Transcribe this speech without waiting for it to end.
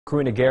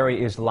Karina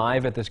Gary is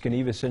live at the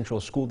Schenevus Central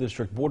School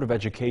District Board of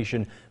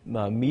Education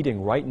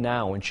meeting right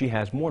now, and she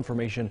has more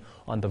information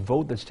on the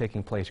vote that's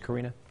taking place.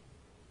 Karina?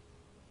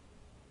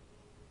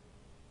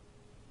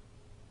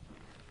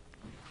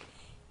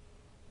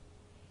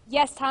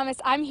 Yes, Thomas,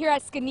 I'm here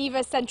at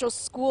Schenevus Central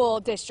School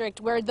District,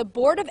 where the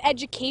Board of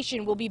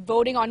Education will be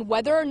voting on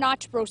whether or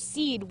not to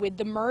proceed with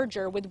the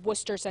merger with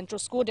Worcester Central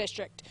School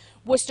District.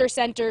 Worcester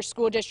Center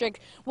School District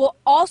will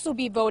also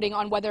be voting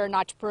on whether or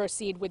not to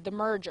proceed with the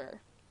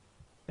merger.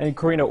 And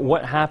Karina,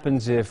 what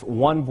happens if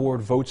one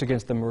board votes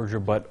against the merger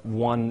but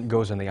one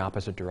goes in the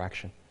opposite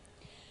direction?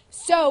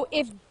 So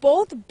if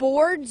both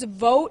boards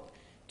vote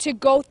to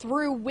go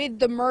through with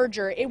the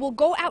merger, it will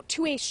go out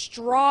to a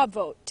straw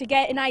vote to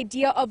get an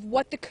idea of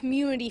what the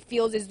community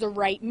feels is the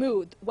right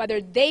move,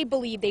 whether they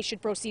believe they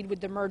should proceed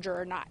with the merger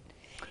or not.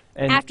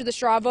 And after the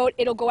straw vote,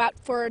 it'll go out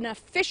for an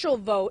official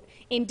vote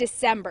in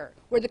December,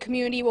 where the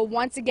community will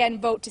once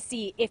again vote to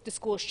see if the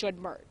schools should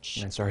merge.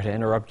 And sorry to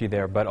interrupt you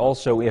there, but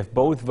also if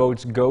both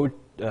votes go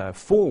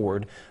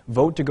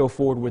vote to go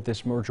forward with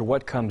this merger,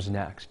 what comes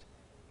next?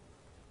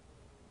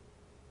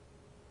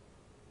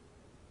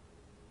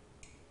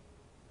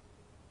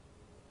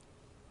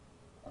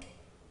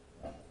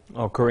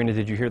 Oh, Karina,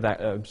 did you hear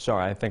that?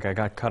 Sorry, I think I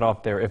got cut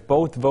off there. If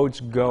both votes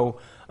go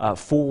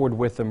forward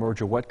with the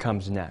merger, what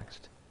comes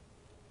next?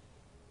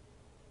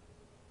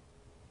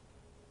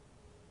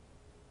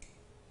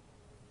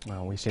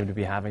 Well, we seem to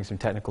be having some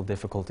technical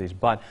difficulties,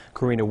 but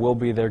Karina will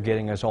be there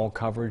getting us all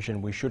coverage,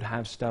 and we should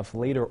have stuff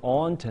later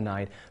on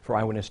tonight for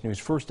Eyewitness News,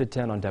 first at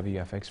 10 on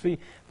WFXV,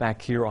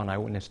 back here on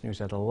Eyewitness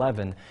News at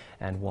 11,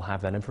 and we'll have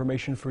that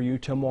information for you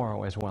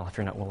tomorrow as well if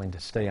you're not willing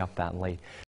to stay up that late.